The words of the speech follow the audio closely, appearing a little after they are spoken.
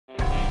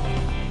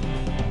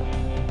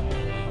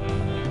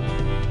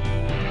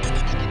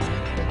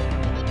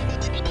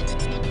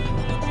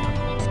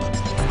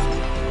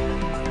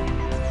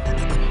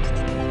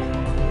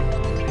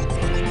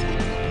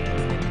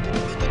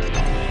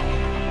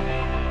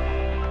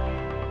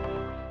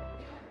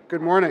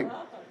Good morning.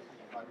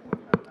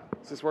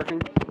 Is this working?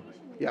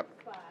 Yep.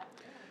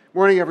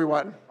 Morning,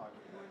 everyone.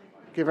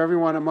 Give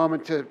everyone a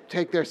moment to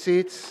take their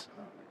seats.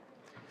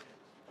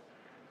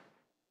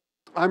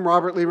 I'm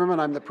Robert Lieberman.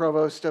 I'm the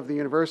Provost of the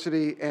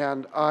university,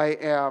 and I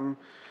am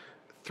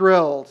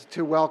thrilled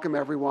to welcome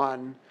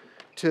everyone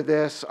to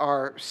this,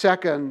 our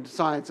second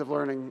Science of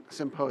Learning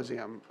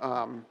Symposium.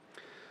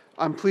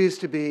 I'm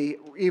pleased to be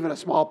even a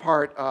small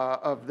part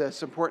of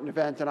this important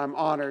event, and I'm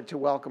honored to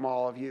welcome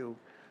all of you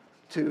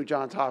to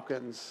Johns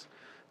Hopkins,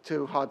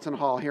 to Hodson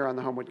Hall here on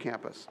the Homewood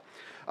campus.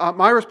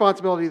 My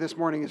responsibility this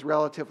morning is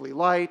relatively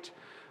light,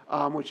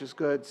 which is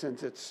good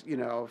since it's,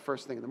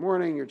 first thing in the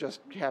morning, you're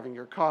just having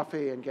your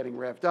coffee and getting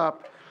revved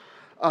up.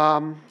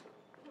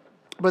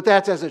 But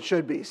that's as it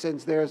should be,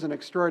 since there's an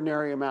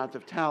extraordinary amount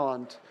of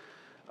talent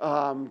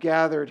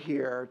gathered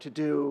here to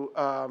do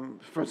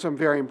for some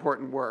very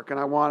important work. And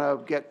I want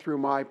to get through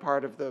my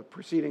part of the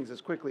proceedings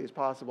as quickly as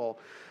possible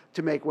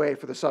to make way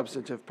for the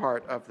substantive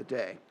part of the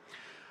day.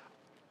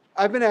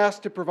 I've been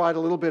asked to provide a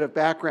little bit of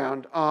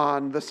background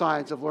on the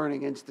Science of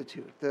Learning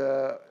Institute,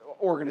 the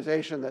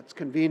organization that's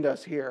convened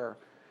us here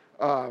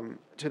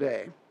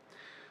today.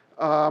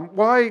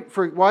 Why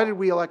did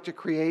we elect to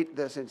create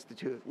this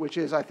institute, which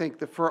is, I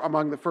think,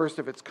 among the first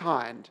of its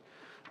kind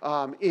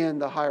in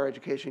the higher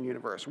education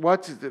universe?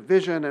 What's the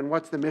vision and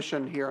what's the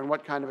mission here, and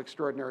what kind of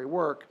extraordinary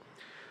work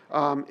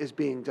is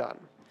being done?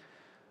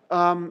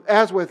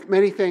 As with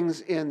many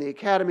things in the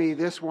academy,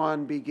 this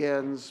one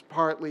begins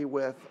partly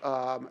with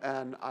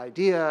an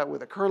idea,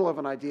 with a kernel of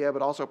an idea,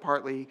 but also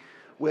partly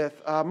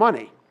with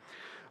money.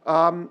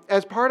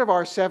 As part of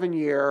our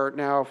 7-year,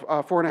 now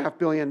 $4.5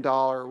 billion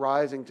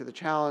Rising to the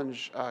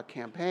Challenge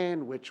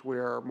campaign, which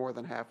we're more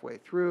than halfway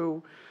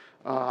through,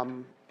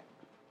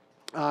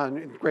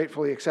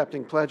 gratefully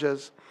accepting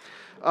pledges,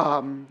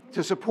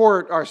 to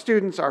support our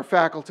students, our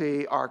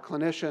faculty, our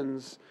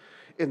clinicians,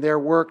 in their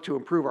work to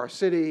improve our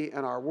city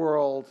and our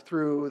world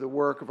through the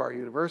work of our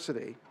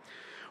university,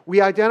 we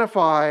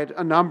identified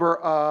a number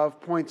of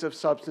points of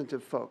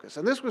substantive focus.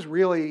 And this was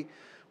really,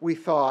 we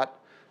thought,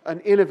 an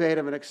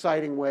innovative and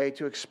exciting way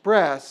to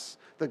express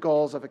the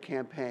goals of a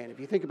campaign. If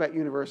you think about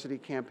university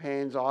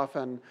campaigns,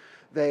 often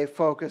they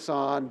focus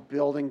on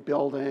building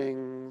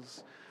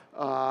buildings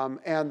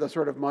and the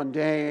sort of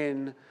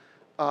mundane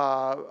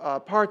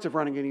parts of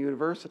running a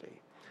university.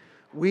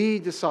 We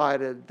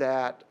decided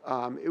that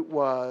it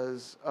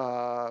was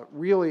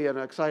really an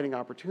exciting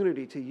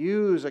opportunity to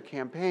use a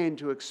campaign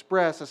to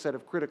express a set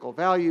of critical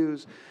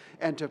values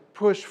and to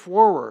push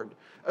forward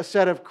a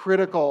set of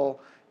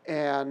critical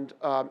and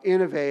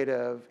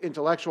innovative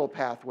intellectual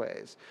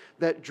pathways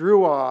that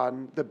drew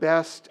on the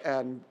best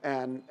and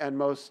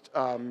most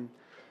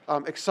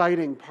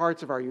exciting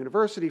parts of our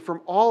university from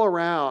all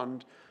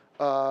around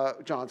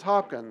Johns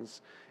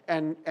Hopkins,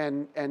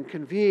 and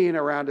convene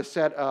around a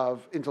set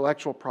of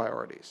intellectual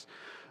priorities.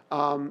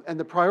 And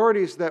the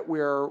priorities that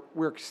we're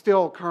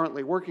still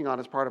currently working on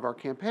as part of our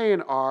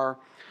campaign are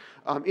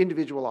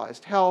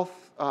individualized health,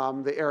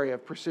 the area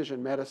of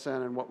precision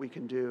medicine and what we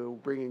can do,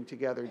 bringing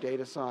together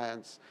data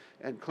science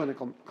and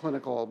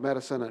clinical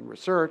medicine and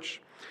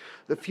research,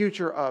 the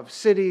future of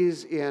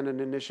cities in an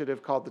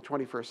initiative called the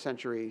 21st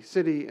Century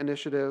City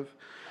Initiative,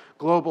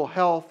 global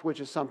health, which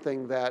is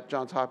something that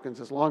Johns Hopkins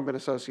has long been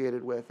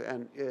associated with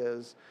and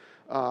is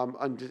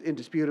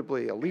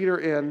indisputably a leader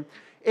in,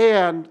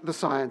 and the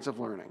science of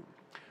learning.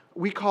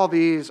 We call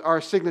these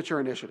our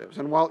signature initiatives,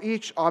 and while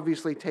each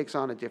obviously takes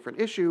on a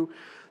different issue,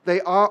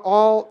 they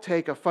all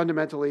take a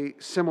fundamentally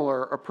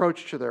similar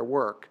approach to their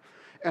work,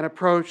 an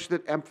approach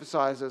that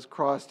emphasizes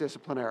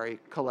cross-disciplinary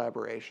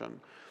collaboration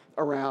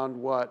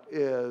around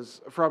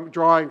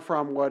drawing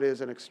from what is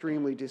an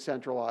extremely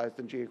decentralized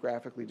and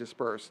geographically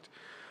dispersed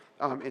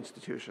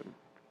institution.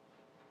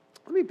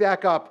 Let me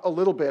back up a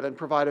little bit and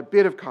provide a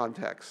bit of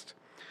context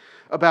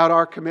about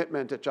our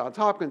commitment at Johns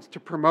Hopkins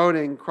to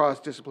promoting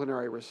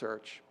cross-disciplinary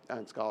research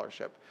and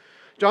scholarship.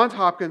 Johns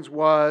Hopkins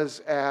was,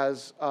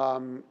 as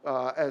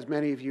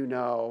many of you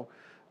know,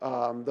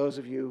 those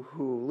of you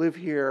who live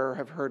here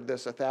have heard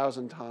this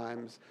 1,000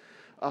 times,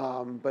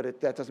 but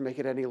that doesn't make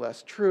it any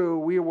less true.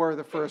 We were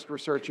the first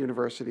research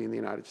university in the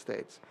United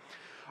States.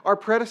 Our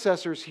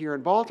predecessors here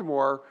in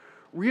Baltimore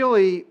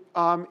really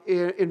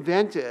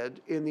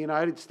invented in the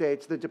United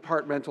States the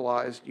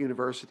departmentalized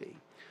university.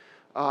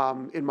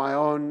 In my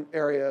own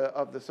areas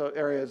of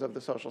the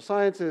social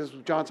sciences,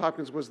 Johns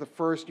Hopkins was the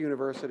first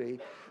university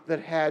that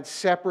had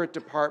separate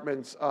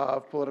departments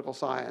of political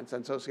science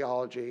and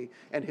sociology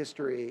and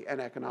history and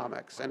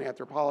economics and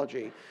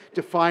anthropology,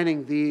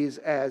 defining these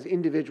as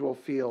individual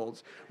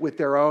fields with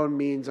their own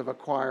means of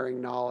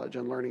acquiring knowledge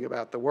and learning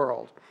about the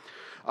world.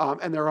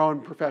 And their own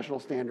professional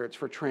standards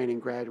for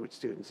training graduate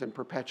students and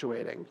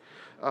perpetuating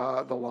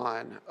the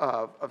line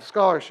of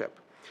scholarship.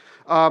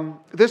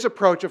 This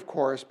approach, of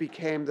course,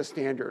 became the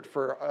standard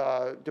for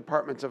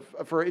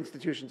for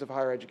institutions of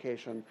higher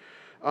education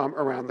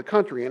around the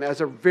country. And as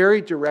a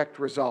very direct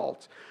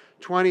result,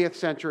 20th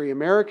century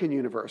American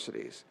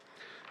universities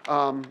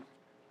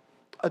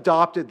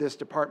adopted this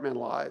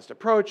departmentalized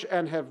approach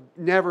and have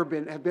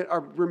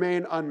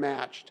remain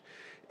unmatched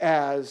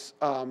as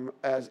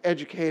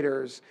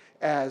educators,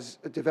 as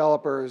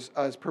developers,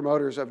 as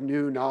promoters of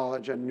new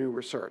knowledge and new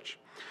research.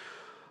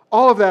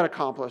 All of that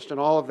accomplished and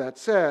all of that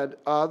said,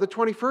 the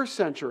 21st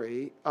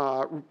century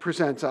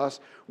presents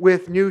us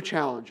with new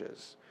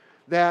challenges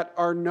that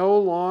are no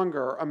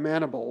longer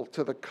amenable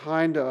to the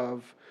kind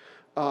of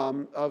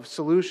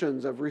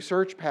solutions, of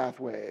research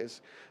pathways,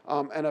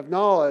 and of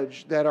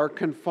knowledge that are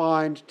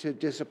confined to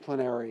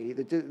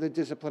the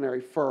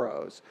disciplinary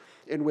furrows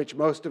in which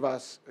most of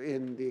us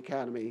in the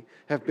academy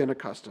have been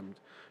accustomed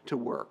to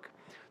work.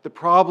 The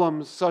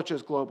problems such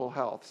as global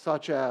health,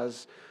 such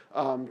as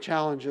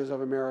challenges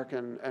of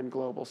American and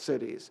global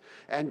cities,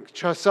 and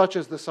such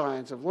as the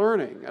science of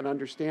learning and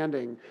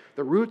understanding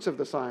the roots of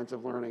the science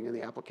of learning and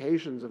the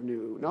applications of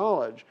new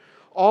knowledge,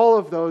 all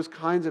of those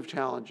kinds of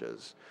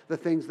challenges, the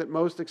things that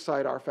most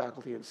excite our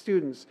faculty and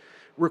students,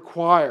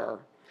 require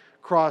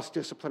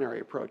cross-disciplinary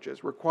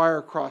approaches,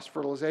 require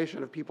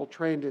cross-fertilization of people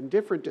trained in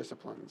different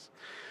disciplines.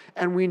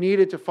 And we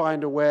needed to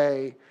find a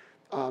way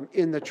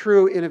in the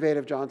true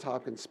innovative Johns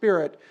Hopkins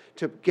spirit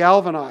to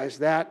galvanize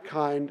that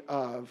kind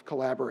of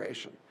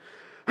collaboration.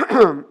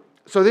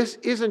 So this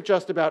isn't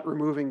just about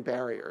removing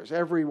barriers.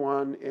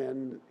 Everyone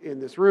in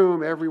this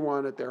room,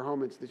 everyone at their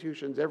home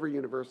institutions, every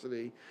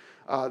university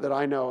that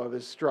I know of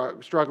is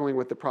struggling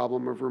with the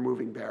problem of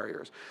removing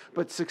barriers.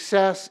 But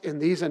success in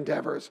these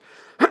endeavors,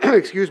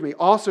 excuse me,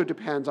 also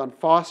depends on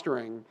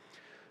fostering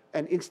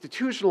and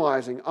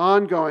institutionalizing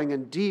ongoing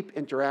and deep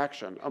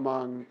interaction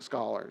among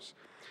scholars,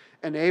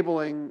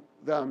 enabling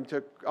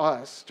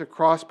us to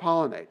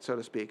cross-pollinate, so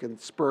to speak, and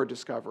spur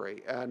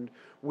discovery. And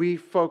we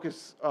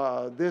focus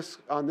on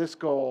this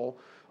goal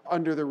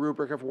under the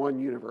rubric of one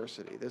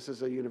university. This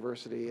is a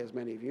university, as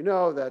many of you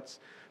know, that's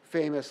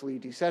famously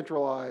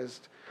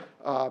decentralized,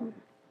 but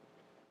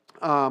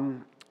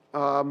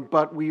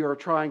we are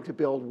trying to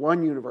build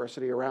one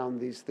university around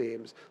these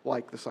themes,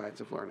 like the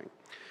science of learning.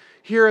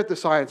 Here at the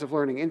Science of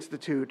Learning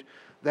Institute,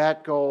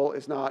 that goal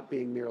is not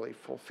being merely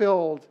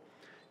fulfilled,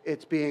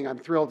 I'm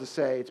thrilled to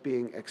say, it's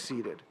being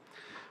exceeded.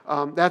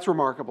 That's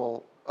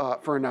remarkable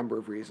for a number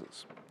of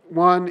reasons.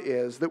 One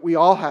is that we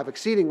all have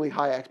exceedingly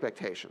high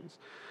expectations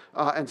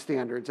and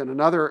standards, and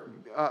another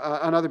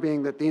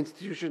being that the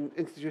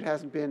institute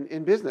hasn't been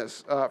in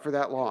business for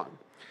that long.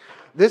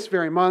 This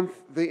very month,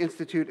 the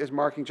Institute is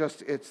marking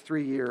just its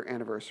 3-year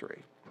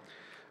anniversary.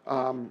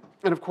 And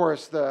of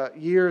course, the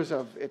years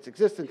of its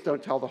existence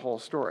don't tell the whole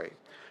story.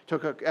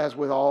 As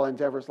with all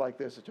endeavors like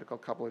this, it took a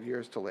couple of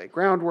years to lay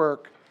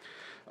groundwork.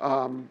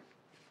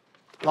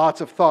 Lots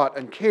of thought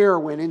and care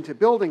went into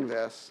building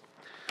this.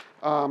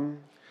 And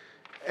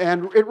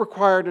it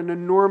required an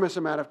enormous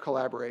amount of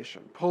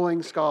collaboration,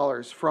 pulling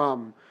scholars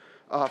from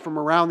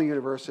around the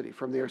university,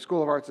 from their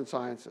School of Arts and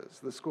Sciences,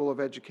 the School of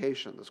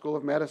Education, the School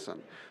of Medicine,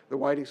 the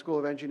Whiting School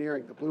of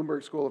Engineering, the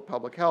Bloomberg School of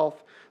Public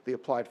Health, the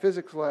Applied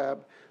Physics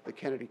Lab, the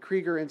Kennedy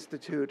Krieger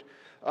Institute.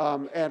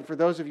 And for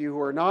those of you who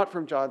are not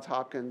from Johns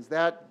Hopkins,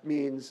 that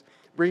means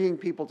bringing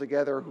people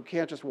together who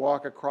can't just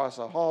walk across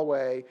a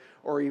hallway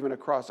or even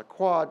across a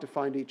quad to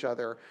find each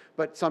other,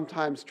 but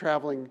sometimes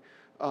traveling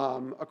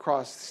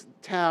across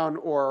town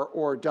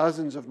or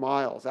dozens of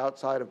miles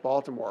outside of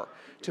Baltimore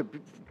to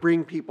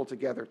bring people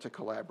together to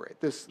collaborate.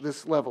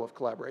 This level of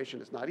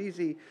collaboration is not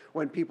easy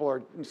when people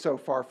are so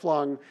far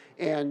flung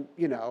and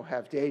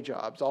have day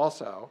jobs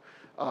also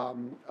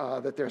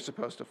that they're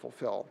supposed to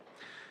fulfill.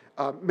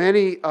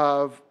 Many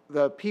of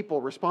the people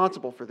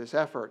responsible for this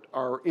effort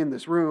are in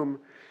this room.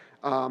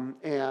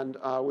 And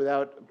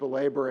without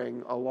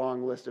belaboring a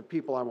long list of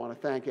people, I want to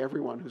thank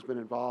everyone who's been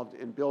involved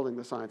in building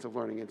the Science of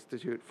Learning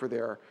Institute for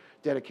their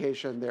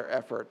dedication, their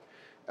effort,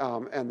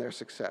 and their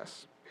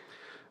success.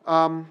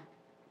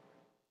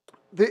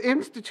 The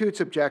Institute's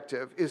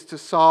objective is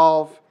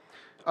to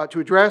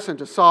address and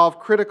to solve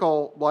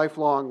critical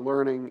lifelong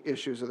learning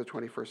issues of the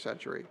 21st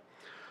century.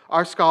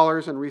 Our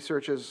scholars and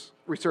researchers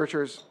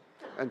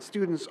and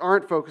students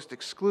aren't focused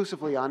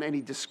exclusively on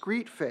any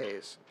discrete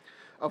phase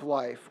of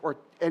life or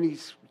any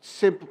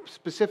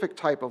specific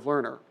type of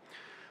learner.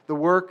 The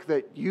work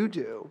that you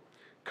do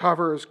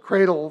covers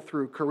cradle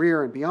through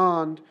career and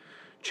beyond,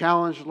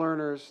 challenged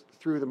learners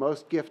through the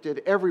most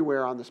gifted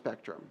everywhere on the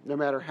spectrum, no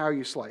matter how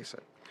you slice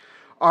it.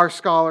 Our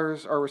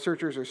scholars, our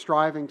researchers are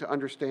striving to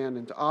understand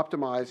and to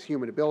optimize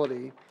human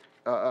ability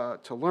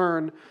to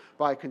learn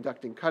by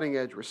conducting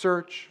cutting-edge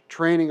research,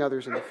 training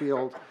others in the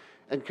field,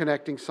 and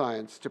connecting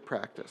science to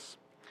practice.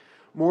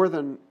 More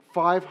than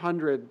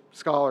 500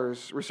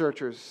 scholars,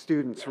 researchers,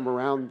 students from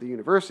around the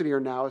university are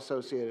now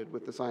associated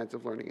with the Science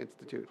of Learning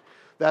Institute.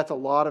 That's a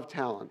lot of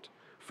talent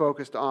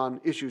focused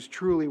on issues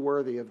truly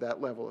worthy of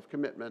that level of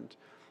commitment,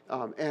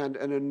 and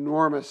an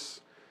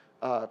enormous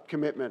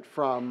commitment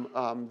from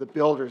the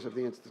builders of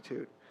the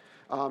Institute.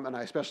 And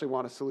I especially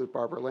want to salute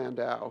Barbara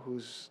Landau,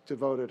 who's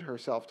devoted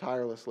herself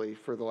tirelessly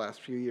for the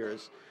last few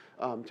years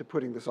to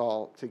putting this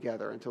all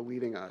together and to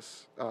leading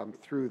us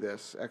through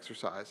this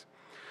exercise.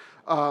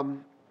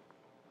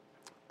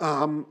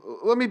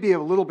 Let me be a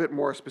little bit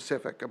more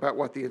specific about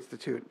what the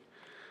Institute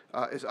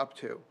is up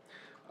to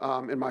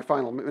in my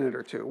final minute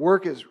or two.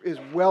 Work is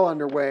well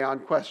underway on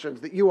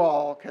questions that you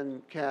all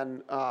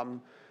can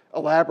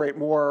elaborate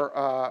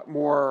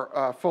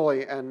more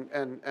fully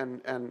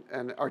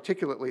and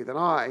articulately than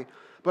I,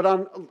 but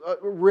on a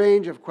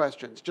range of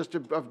questions, just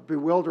of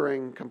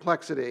bewildering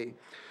complexity,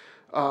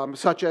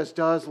 such as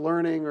does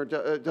learning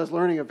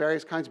of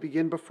various kinds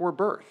begin before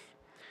birth?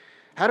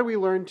 How do we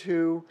learn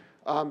to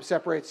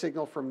separate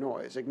signal from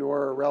noise,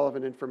 ignore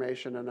irrelevant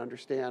information, and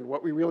understand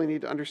what we really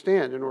need to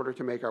understand in order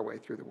to make our way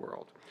through the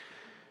world?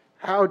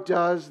 How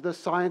does the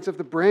science of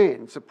the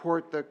brain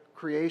support the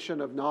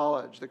creation of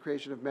knowledge, the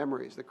creation of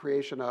memories, the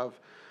creation of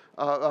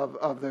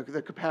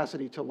the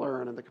capacity to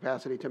learn and the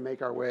capacity to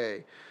make our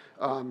way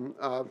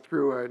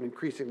through an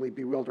increasingly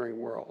bewildering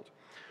world?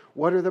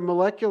 What are the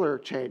molecular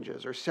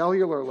changes or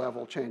cellular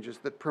level changes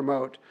that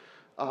promote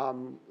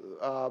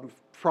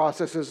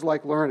processes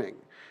like learning,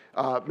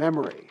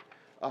 memory,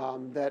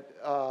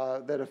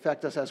 that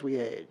affect us as we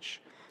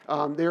age?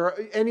 There are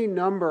any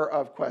number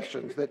of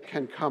questions that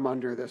can come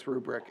under this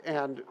rubric,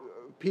 and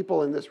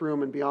people in this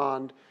room and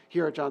beyond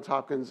here at Johns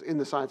Hopkins in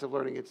the Science of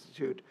Learning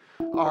Institute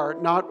are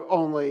not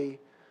only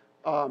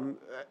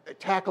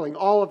tackling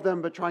all of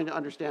them, but trying to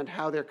understand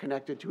how they're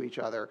connected to each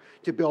other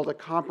to build a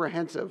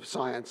comprehensive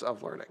science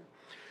of learning.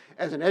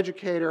 As an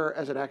educator,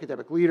 as an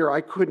academic leader,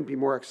 I couldn't be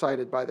more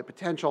excited by the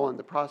potential and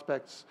the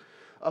prospects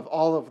of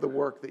all of the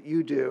work that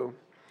you do,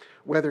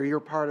 whether you're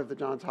part of the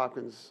Johns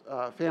Hopkins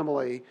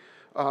family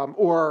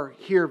or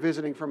here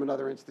visiting from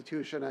another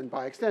institution and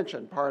by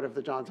extension, part of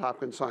the Johns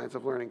Hopkins Science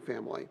of Learning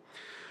family.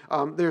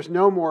 There's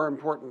no more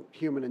important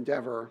human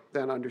endeavor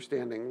than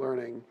understanding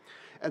learning.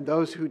 And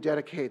those who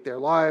dedicate their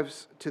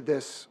lives to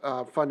this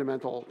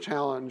fundamental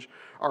challenge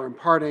are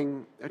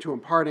imparting to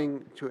and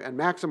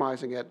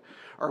maximizing it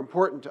are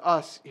important to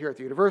us here at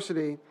the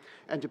university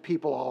and to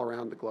people all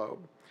around the globe.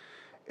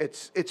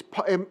 It's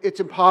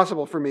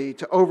impossible for me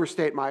to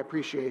overstate my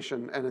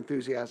appreciation and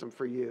enthusiasm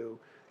for you,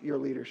 your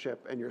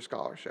leadership, and your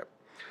scholarship.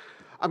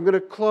 I'm going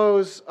to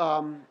close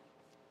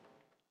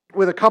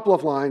with a couple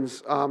of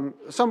lines,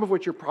 some of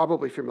which you're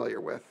probably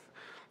familiar with.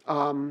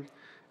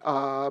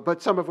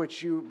 But some of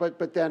which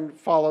but then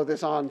follow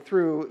this on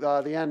through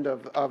the end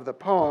of the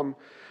poem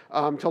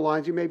to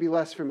lines you may be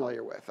less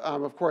familiar with.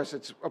 Of course,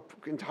 it's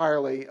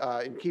entirely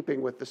in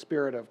keeping with the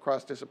spirit of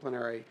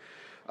cross-disciplinary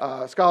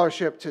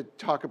scholarship to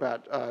talk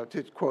about,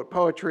 to quote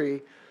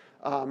poetry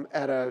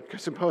at a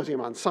symposium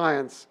on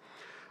science.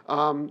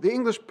 The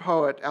English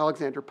poet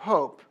Alexander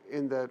Pope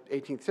in the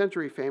 18th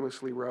century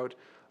famously wrote,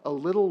 "A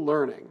little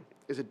learning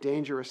is a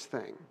dangerous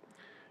thing.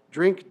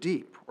 Drink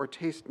deep or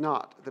taste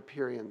not the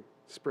Pierian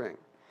spring."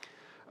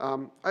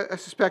 I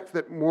suspect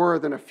that more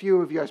than a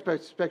few of you, I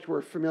suspect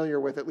we're familiar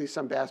with at least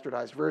some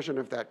bastardized version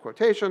of that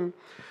quotation,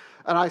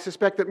 and I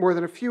suspect that more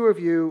than a few of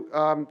you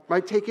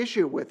might take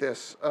issue with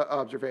this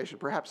observation,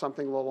 perhaps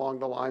something along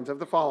the lines of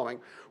the following.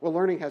 Well,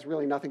 learning has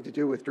really nothing to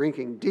do with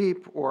drinking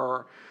deep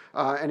or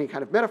any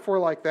kind of metaphor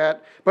like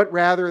that, but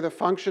rather the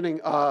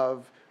functioning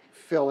of,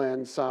 fill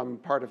in some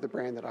part of the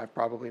brain that I've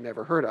probably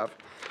never heard of.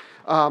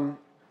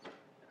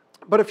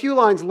 But a few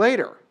lines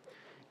later,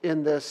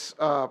 in this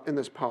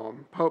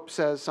poem, Pope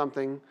says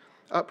something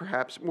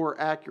perhaps more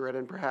accurate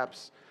and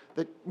perhaps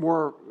that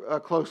more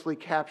closely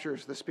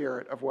captures the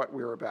spirit of what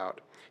we're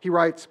about. He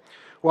writes,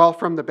 "While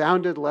from the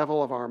bounded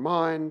level of our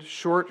mind,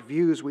 short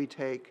views we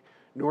take,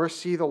 nor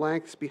see the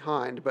lengths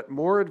behind, but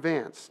more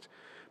advanced,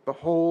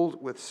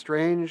 behold with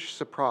strange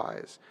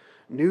surprise,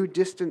 new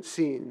distant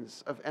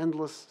scenes of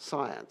endless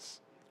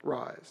science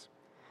rise."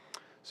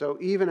 So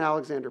even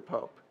Alexander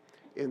Pope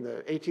in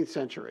the 18th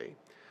century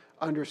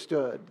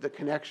understood the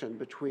connection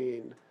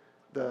between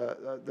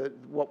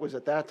what was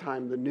at that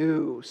time the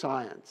new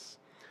science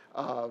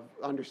of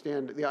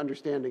the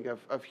understanding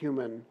of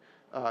human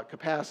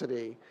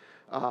capacity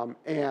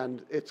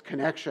and its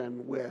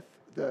connection with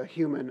the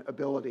human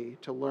ability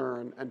to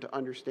learn and to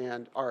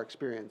understand our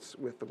experience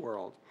with the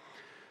world.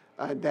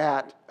 And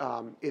that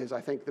is, I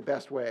think, the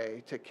best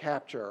way to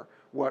capture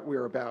what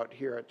we're about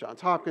here at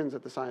Johns Hopkins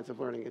at the Science of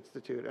Learning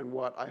Institute and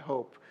what I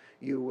hope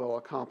you will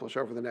accomplish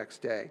over the next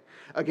day.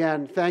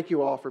 Again, thank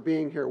you all for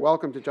being here.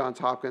 Welcome to Johns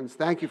Hopkins.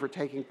 Thank you for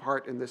taking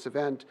part in this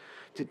event,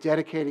 to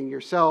dedicating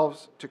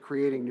yourselves to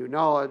creating new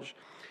knowledge,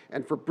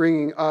 and for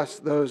bringing us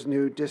those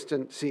new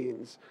distant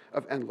scenes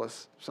of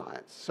endless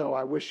science. So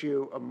I wish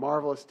you a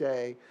marvelous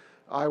day.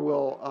 I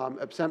will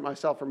absent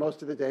myself for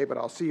most of the day, but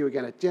I'll see you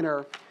again at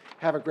dinner.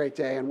 Have a great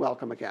day and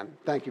welcome again.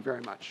 Thank you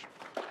very much.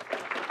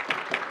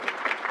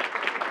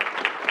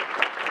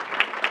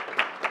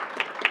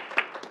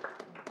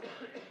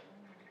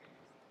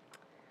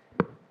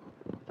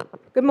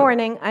 Good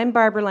morning. I'm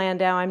Barbara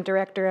Landau. I'm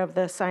director of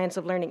the Science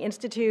of Learning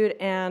Institute.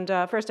 And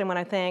first I want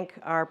to thank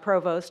our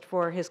provost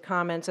for his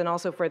comments and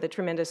also for the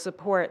tremendous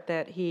support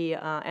that he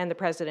and the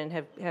president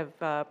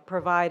have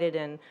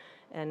provided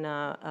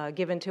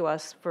given to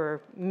us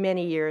for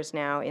many years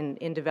now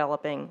in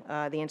developing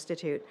the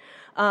Institute.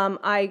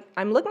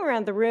 I'm looking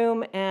around the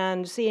room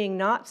and seeing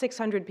not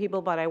 600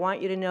 people, but I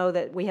want you to know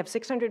that we have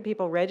 600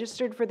 people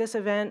registered for this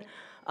event.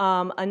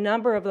 A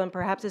number of them,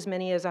 perhaps as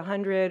many as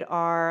 100,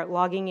 are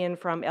logging in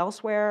from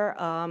elsewhere.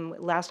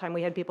 Last time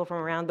we had people from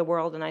around the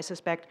world, and I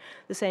suspect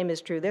the same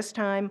is true this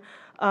time.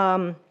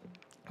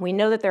 We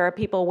know that there are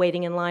people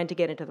waiting in line to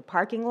get into the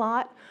parking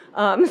lot,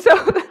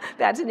 so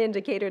that's an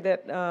indicator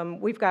that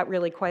we've got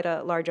really quite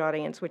a large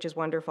audience, which is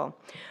wonderful.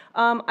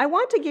 I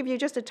want to give you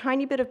just a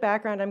tiny bit of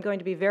background. I'm going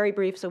to be very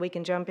brief so we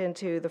can jump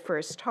into the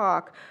first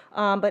talk.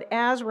 But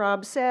as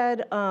Rob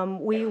said,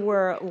 we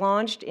were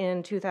launched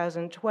in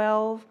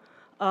 2012.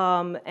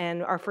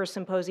 And our first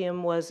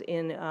symposium was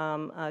in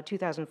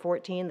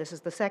 2014. This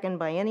is the second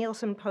biennial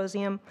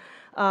symposium.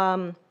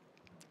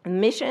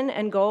 Mission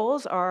and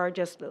goals are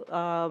just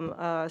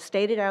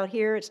stated out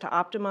here. It's to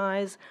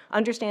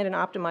understand and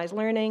optimize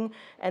learning,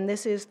 and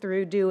this is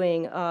through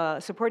doing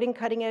supporting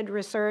cutting-edge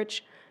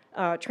research,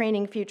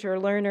 training future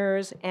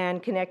learners,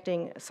 and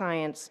connecting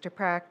science to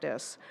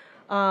practice.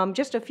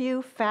 Just a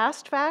few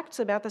fast facts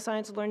about the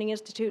Sciences Learning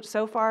Institute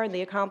so far and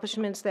the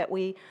accomplishments that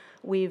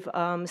we've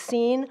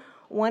seen.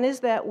 One is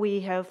that we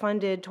have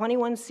funded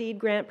 21 seed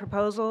grant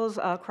proposals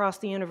across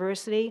the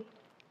university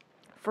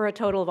for a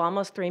total of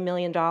almost $3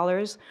 million.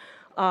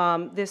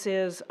 This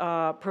is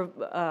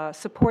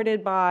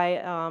supported by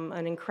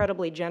an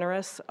incredibly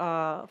generous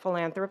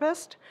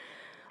philanthropist.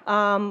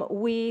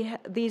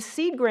 These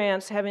seed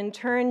grants have in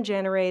turn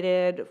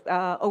generated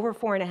over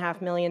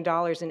 $4.5 million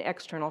in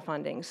external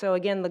funding. So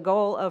again, the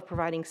goal of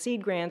providing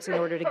seed grants in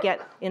order to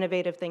get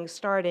innovative things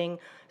started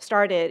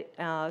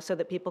so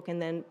that people can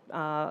then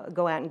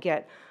go out and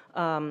get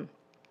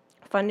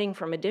funding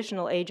from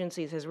additional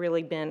agencies has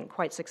really been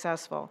quite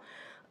successful.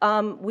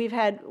 We've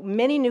had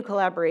many new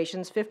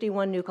collaborations.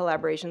 51 new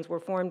collaborations were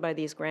formed by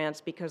these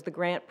grants because the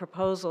grant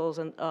proposals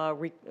and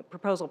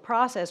proposal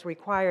process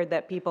required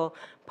that people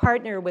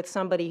partner with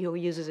somebody who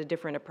uses a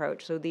different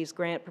approach. So these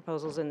grant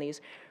proposals and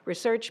these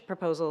research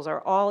proposals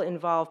are all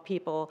involve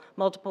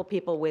multiple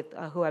people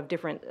who have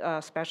different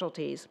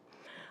specialties.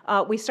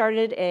 We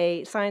started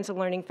a Science of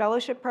Learning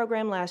Fellowship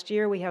program last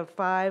year. We have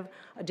 5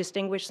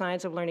 distinguished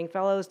Science of Learning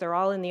Fellows. They're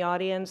all in the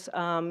audience.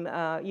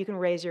 You can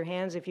raise your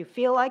hands if you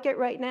feel like it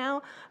right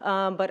now,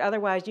 but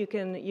otherwise you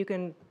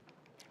can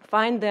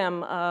find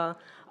them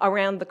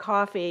around the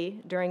coffee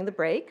during the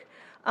break.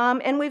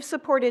 And we've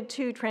supported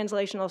 2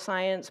 translational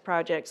science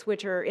projects,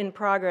 which are in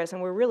progress,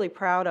 and we're really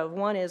proud of.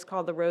 One is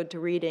called The Road to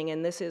Reading,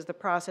 and this is the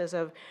process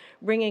of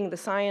bringing the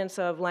science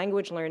of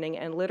language learning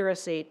and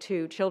literacy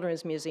to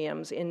children's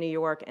museums in New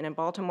York and in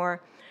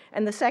Baltimore.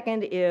 And the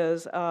second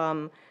is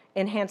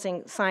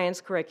enhancing science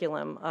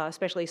curriculum,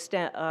 especially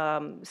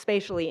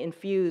spatially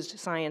infused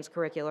science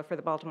curricula for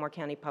the Baltimore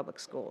County Public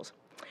Schools.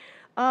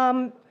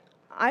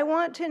 I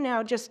want to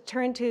now just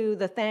turn to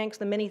the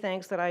many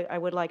thanks that I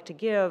would like to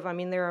give. I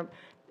mean, there are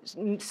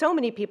so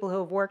many people who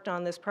have worked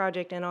on this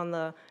project and on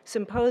the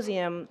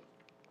symposium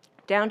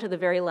down to the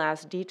very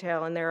last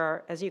detail, and there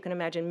are, as you can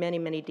imagine, many,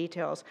 many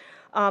details.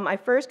 I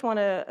first want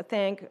to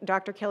thank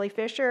Dr. Kelly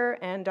Fisher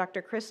and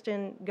Dr.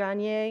 Kristen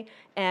Gagne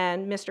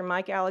and Mr.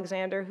 Mike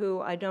Alexander, who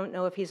I don't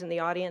know if he's in the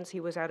audience. He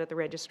was out at the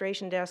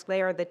registration desk.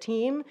 They are the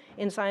team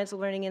in Science of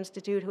Learning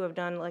Institute who have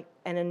done like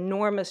an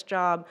enormous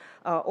job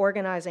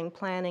organizing,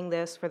 planning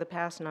this for the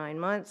past 9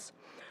 months.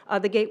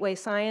 The Gateway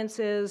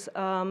Sciences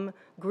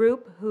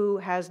group, who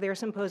has their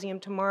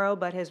symposium tomorrow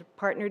but has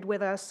partnered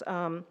with us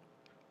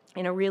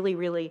in a really,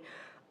 really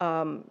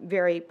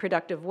very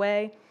productive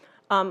way.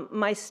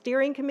 My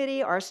steering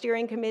committee, our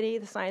steering committee,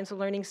 the Science of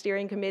Learning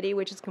Steering Committee,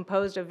 which is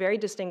composed of very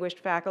distinguished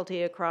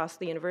faculty across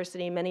the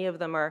university. Many of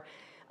them are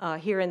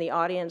here in the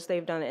audience.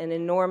 They've done an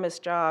enormous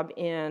job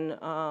in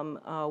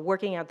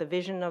working out the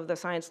vision of the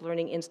Science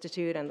Learning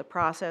Institute and the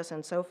process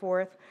and so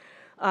forth.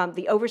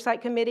 The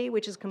Oversight Committee,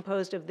 which is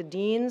composed of the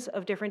deans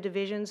of different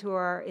divisions who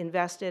are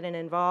invested and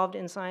involved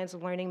in science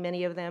of learning.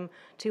 Many of them,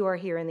 too, are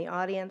here in the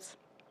audience.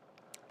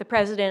 The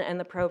president and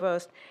the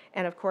provost,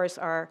 and of course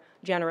our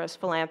generous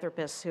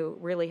philanthropists who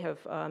really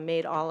have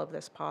made all of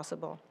this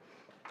possible.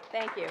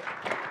 Thank you.